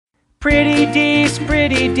Pretty Dees,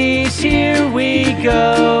 here we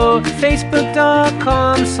go.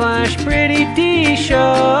 Facebook.com/Pretty D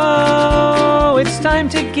Show. It's time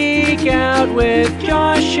to geek out with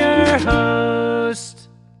Josh, your host.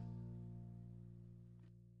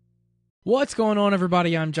 What's going on,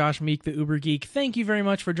 everybody? I'm Josh Meek, the Uber Geek. Thank you very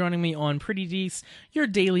much for joining me on Pretty Dees, your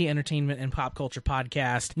daily entertainment and pop culture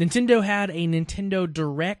podcast. Nintendo had a Nintendo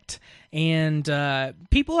Direct, and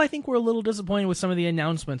people, I think, were a little disappointed with some of the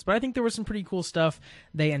announcements, but I think there was some pretty cool stuff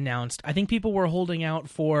they announced. I think people were holding out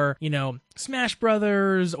for, Smash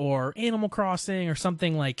Brothers or Animal Crossing or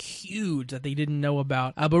something like huge that they didn't know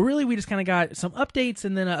about. But really, we just kind of got some updates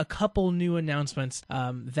and then a couple new announcements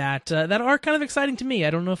that are kind of exciting to me.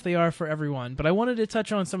 I don't know if they are for everyone, but I wanted to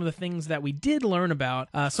touch on some of the things that we did learn about.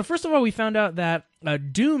 So first of all, we found out that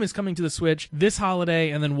Doom is coming to the Switch this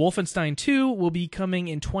holiday, and then Wolfenstein 2 will be coming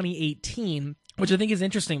in 2018. Which I think is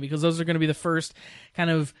interesting because those are going to be the first kind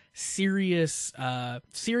of serious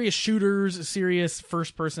shooters, serious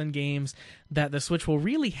first-person games that the Switch will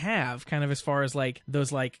really have, kind of as far as like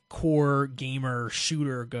those like core gamer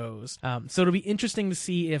shooter goes. So it'll be interesting to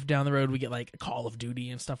see if down the road we get like Call of Duty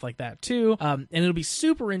and stuff like that too. And it'll be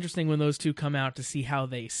super interesting when those two come out to see how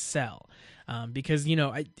they sell. Because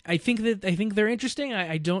I think they're interesting.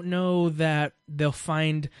 I don't know that they'll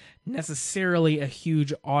find necessarily a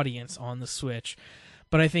huge audience on the Switch,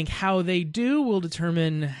 but I think how they do will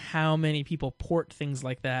determine how many people port things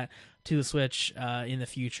like that to the Switch in the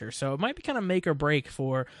future. So it might be kind of make or break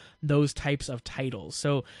for those types of titles.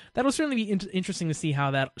 So that'll certainly be interesting to see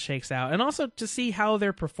how that shakes out, and also to see how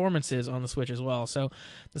their performance is on the Switch as well. So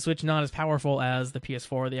the Switch not as powerful as the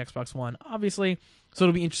PS4 or the Xbox One, obviously. So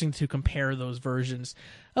it'll be interesting to compare those versions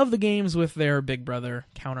of the games with their big brother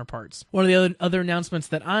counterparts. One of the other announcements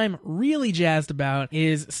that I'm really jazzed about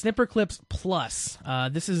is Snipperclips Plus.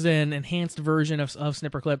 This is an enhanced version of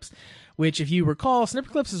Snipperclips, which, if you recall,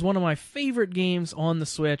 Snipperclips is one of my favorite games on the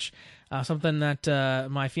Switch. Something that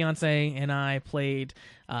my fiance and I played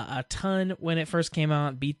a ton when it first came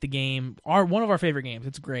out, beat the game. One of our favorite games.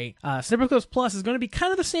 It's great. Snipperclips Plus is going to be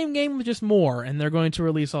kind of the same game with just more, and they're going to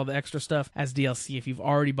release all the extra stuff as DLC if you've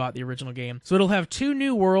already bought the original game. So it'll have 2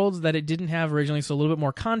 new worlds that it didn't have originally, so a little bit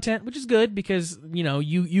more content, which is good because,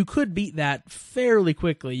 you could beat that fairly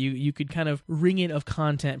quickly. You could kind of ring it of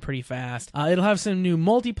content pretty fast. It'll have some new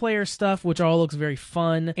multiplayer stuff, which all looks very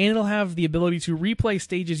fun, and it'll have the ability to replay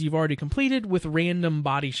stages you've already completed with random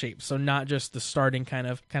body shapes. So not just the starting kind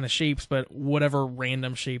of shapes, but whatever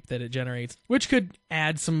random shape that it generates, which could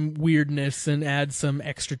add some weirdness and add some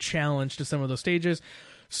extra challenge to some of those stages.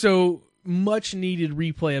 So much needed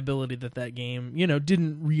replayability that game,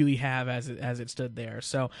 didn't really have as it stood there.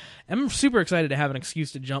 So I'm super excited to have an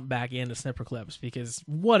excuse to jump back into Snipperclips, because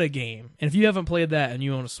what a game. And if you haven't played that and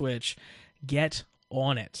you own a Switch, get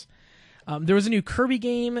on it. There was a new Kirby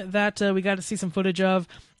game that we got to see some footage of.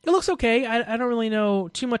 It looks okay. I don't really know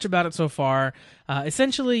too much about it so far.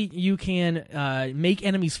 Essentially, you can make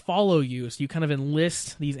enemies follow you, so you kind of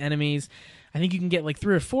enlist these enemies. I think you can get like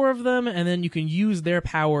 3 or 4 of them, and then you can use their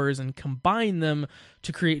powers and combine them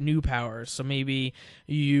to create new powers. So maybe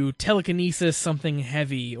you telekinesis something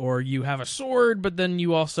heavy, or you have a sword, but then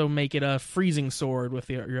you also make it a freezing sword with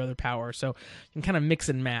your other power. So you can kind of mix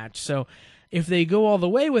and match. So if they go all the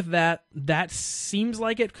way with that, that seems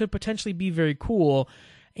like it could potentially be very cool.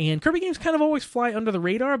 And Kirby games kind of always fly under the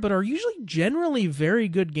radar, but are usually generally very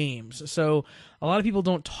good games. So a lot of people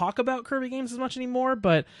don't talk about Kirby games as much anymore,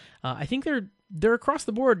 but I think they're across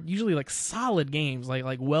the board usually like solid games,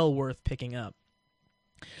 like well worth picking up.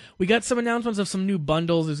 We got some announcements of some new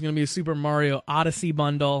bundles. There's going to be a Super Mario Odyssey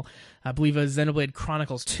bundle, I believe a Xenoblade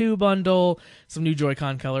Chronicles 2 bundle, some new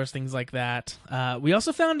Joy-Con colors, things like that. We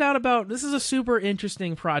also found out about, this is a super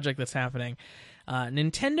interesting project that's happening.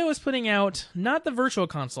 Nintendo is putting out not the Virtual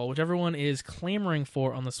Console, which everyone is clamoring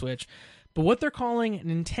for on the Switch, but what they're calling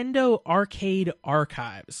Nintendo Arcade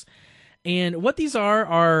Archives. And what these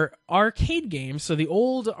are arcade games, so the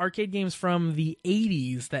old arcade games from the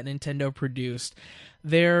 80s that Nintendo produced.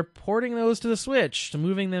 They're porting those to the Switch, to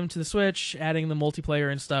moving them to the Switch, adding the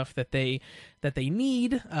multiplayer and stuff that they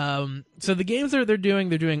need. So the games they're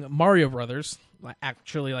doing Mario Brothers,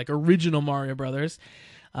 actually like original Mario Brothers,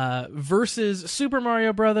 versus Super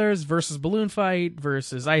Mario Brothers, versus Balloon Fight,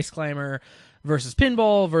 versus Ice Climber, versus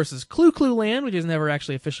Pinball, versus Clue Clue Land, which has never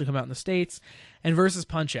actually officially come out in the States, and versus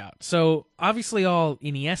Punch-Out. So obviously all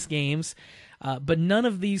NES games, but none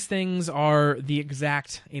of these things are the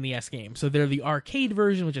exact NES game. So they're the arcade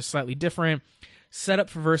version, which is slightly different, set up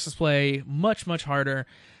for versus play, much, much harder.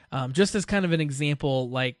 Just as kind of an example,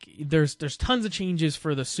 like there's tons of changes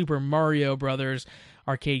for the Super Mario Brothers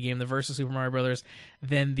arcade game, the Versus Super Mario Brothers,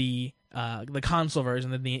 than the console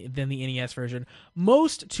version, than the NES version.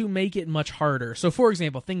 Most to make it much harder. So, for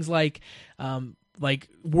example, things like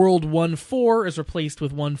World 1-4 is replaced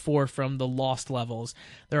with 1-4 from the Lost levels.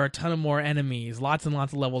 There are a ton of more enemies. Lots and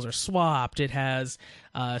lots of levels are swapped. It has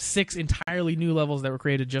 6 entirely new levels that were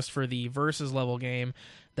created just for the Versus level game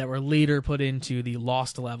that were later put into the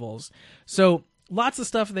Lost levels. So lots of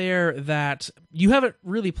stuff there that you haven't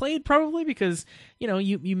really played probably because,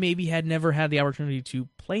 you maybe had never had the opportunity to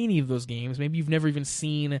play any of those games. Maybe you've never even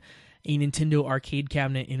seen a Nintendo arcade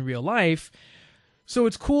cabinet in real life. So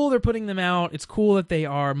it's cool they're putting them out. It's cool that they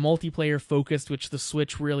are multiplayer focused, which the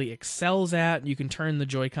Switch really excels at. You can turn the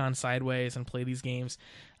Joy-Con sideways and play these games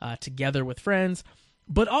together with friends.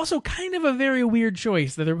 But also kind of a very weird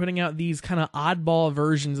choice that they're putting out these kind of oddball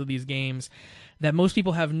versions of these games that most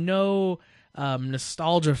people have no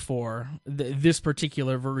nostalgia for this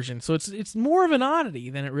particular version. So it's more of an oddity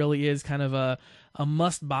than it really is kind of a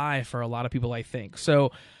must-buy for a lot of people, I think.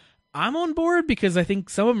 So I'm on board because I think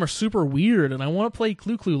some of them are super weird, and I want to play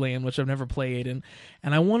Clu Clu Land, which I've never played, and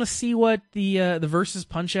I want to see what the Versus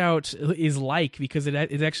Punch-Out is like because it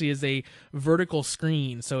actually is a vertical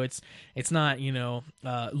screen, so it's not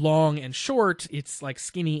long and short. It's like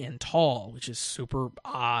skinny and tall, which is super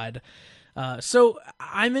odd. So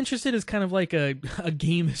I'm interested as kind of like a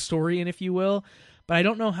game historian, if you will. But I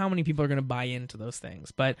don't know how many people are going to buy into those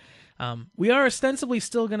things. But we are ostensibly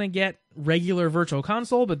still going to get regular Virtual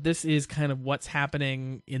Console, but this is kind of what's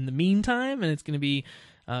happening in the meantime, and it's going to be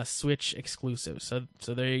Switch exclusive.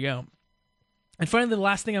 So there you go. And finally, the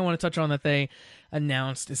last thing I want to touch on that they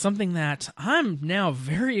announced is something that I'm now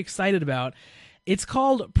very excited about. It's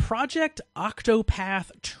called Project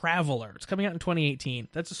Octopath Traveler. It's coming out in 2018.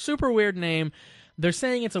 That's a super weird name. They're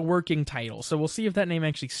saying it's a working title, so we'll see if that name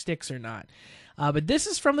actually sticks or not. But this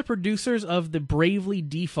is from the producers of the Bravely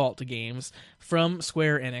Default games from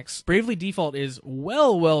Square Enix. Bravely Default is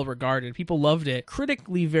well regarded. People loved it.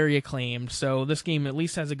 Critically very acclaimed, so this game at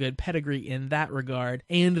least has a good pedigree in that regard.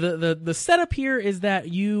 And the setup here is that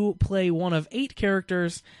you play one of 8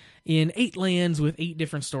 characters in 8 lands with 8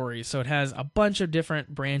 different stories. So it has a bunch of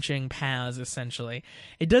different branching paths, essentially.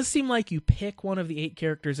 It does seem like you pick one of the 8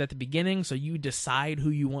 characters at the beginning, so you decide who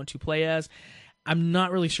you want to play as. I'm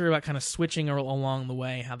not really sure about kind of switching along the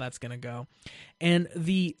way, how that's going to go. And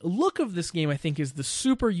the look of this game, I think, is the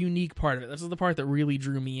super unique part of it. This is the part that really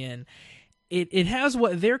drew me in. It has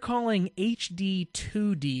what they're calling HD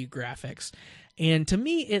 2D graphics. And to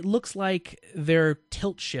me, it looks like they're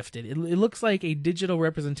tilt-shifted. It looks like a digital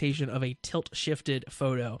representation of a tilt-shifted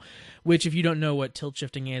photo, which, if you don't know what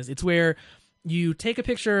tilt-shifting is, it's where you take a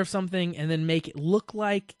picture of something and then make it look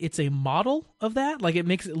like it's a model of that. Like, it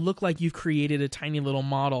makes it look like you've created a tiny little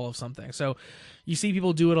model of something. So you see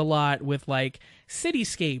people do it a lot with, like,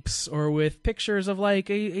 cityscapes or with pictures of, like,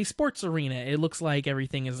 a sports arena. It looks like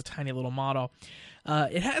everything is a tiny little model.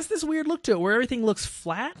 It has this weird look to it where everything looks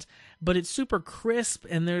flat, but it's super crisp,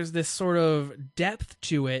 and there's this sort of depth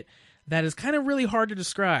to it that is kind of really hard to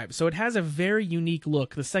describe. So it has a very unique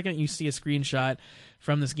look. The second you see a screenshot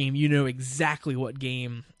from this game, you know exactly what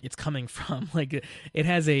game it's coming from. Like, it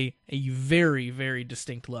has a very, very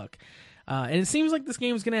distinct look. And it seems like this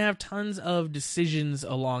game is going to have tons of decisions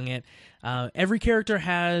along it. Every character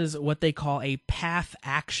has what they call a path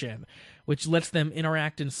action, which lets them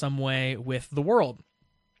interact in some way with the world.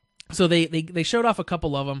 So they showed off a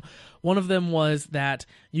couple of them. One of them was that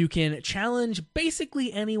you can challenge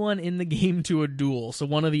basically anyone in the game to a duel. So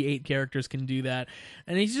one of the 8 characters can do that.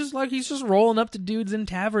 And he's just rolling up to dudes in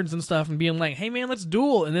taverns and stuff and being like, "Hey man, let's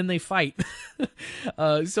duel." And then they fight.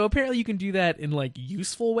 So apparently you can do that in, like,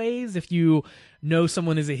 useful ways. If you know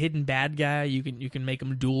someone is a hidden bad guy, you can make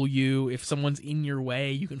them duel you. If someone's in your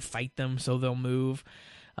way, you can fight them so they'll move.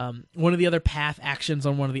 One of the other path actions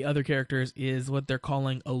on one of the other characters is what they're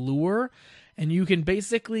calling allure, and you can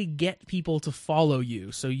basically get people to follow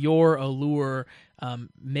you. So your allure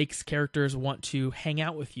makes characters want to hang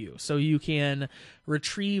out with you. So you can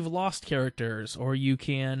retrieve lost characters, or you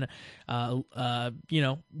can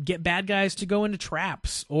get bad guys to go into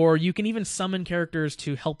traps, or you can even summon characters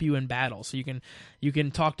to help you in battle. So you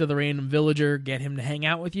can talk to the random villager, get him to hang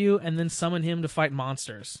out with you, and then summon him to fight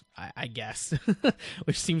monsters, I guess,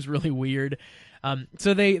 which seems really weird.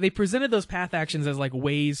 So they presented those path actions as, like,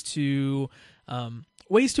 ways to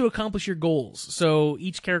accomplish your goals. So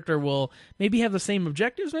each character will maybe have the same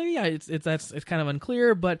objectives. Maybe it's kind of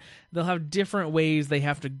unclear, but they'll have different ways they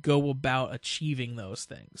have to go about achieving those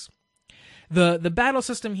things. The battle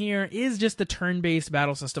system here is just the turn-based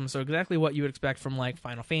battle system, so exactly what you would expect from like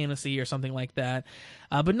Final Fantasy or something like that,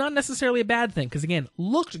 but not necessarily a bad thing, because again,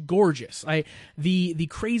 looked gorgeous. The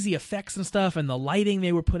crazy effects and stuff and the lighting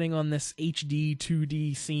they were putting on this HD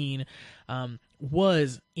 2D scene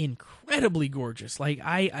was incredibly gorgeous. Like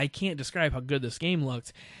I can't describe how good this game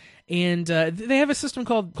looked. And they have a system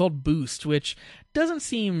called Boost, which doesn't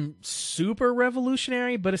seem super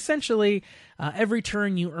revolutionary, but essentially every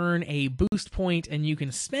turn you earn a boost point, and you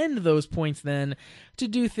can spend those points then to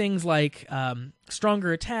do things like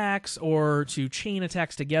stronger attacks, or to chain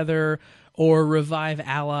attacks together, or revive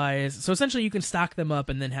allies. So essentially you can stock them up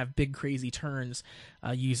and then have big crazy turns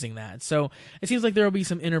using that. So it seems like there will be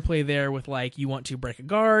some interplay there with, like, you want to break a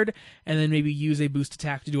guard and then maybe use a boost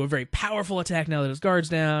attack to do a very powerful attack now that his guard's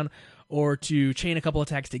down, or to chain a couple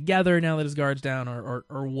attacks together now that his guard's down,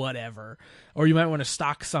 or whatever. Or you might want to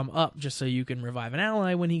stock some up just so you can revive an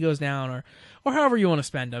ally when he goes down, or however you want to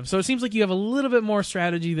spend them. So it seems like you have a little bit more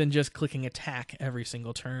strategy than just clicking attack every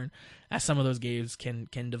single turn, as some of those games can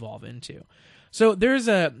devolve into. So there's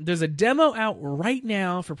a demo out right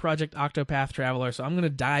now for Project Octopath Traveler, so I'm going to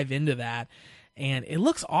dive into that. And it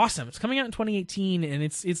looks awesome. It's coming out in 2018, and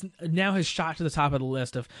it's now has shot to the top of the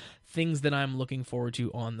list of things that I'm looking forward to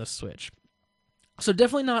on the Switch. So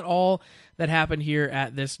definitely not all that happened here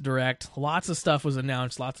at this Direct. Lots of stuff was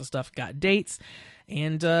announced. Lots of stuff got dates,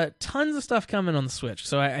 and tons of stuff coming on the Switch.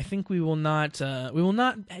 So I think we will not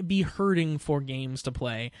be hurting for games to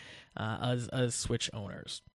play as Switch owners.